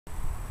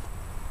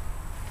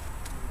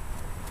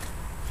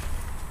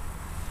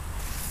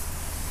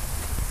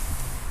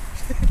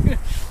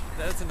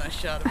a nice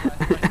shot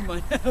of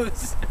my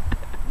nose.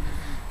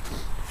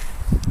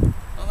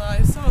 Although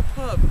I saw a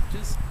pub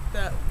just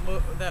that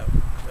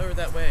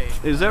way.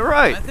 Is that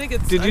right? I think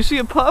it's. Did you see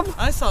a pub?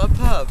 I saw a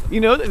pub. You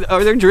know,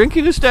 are there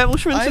drinking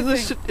establishments in the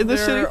city?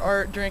 There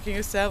are drinking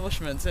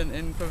establishments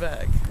in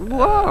Quebec.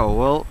 Wow.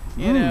 Well,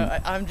 you know,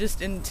 I'm just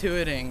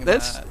intuiting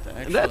that.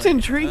 Actually. That's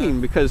intriguing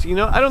because you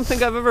know I don't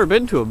think I've ever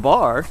been to a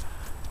bar.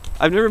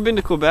 I've never been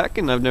to Quebec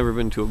and I've never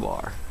been to a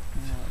bar.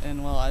 Yeah,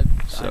 and well, I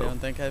don't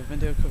think I've been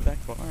to a Quebec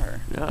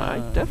bar. Yeah, I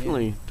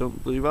definitely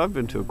don't believe I've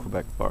been to a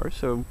Quebec bar.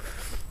 So,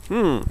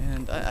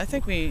 And I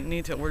think we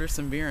need to order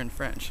some beer in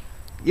French.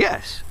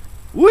 Yes.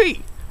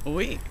 Oui.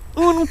 Oui.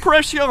 Une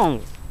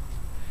pression.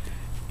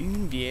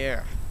 Une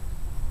bière.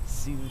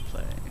 S'il vous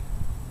plaît.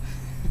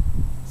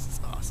 This is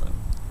awesome.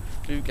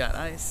 We've got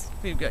ice.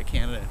 We've got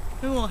Canada.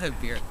 We won't have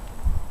beer.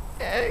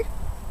 Hey.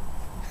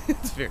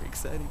 It's very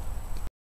exciting.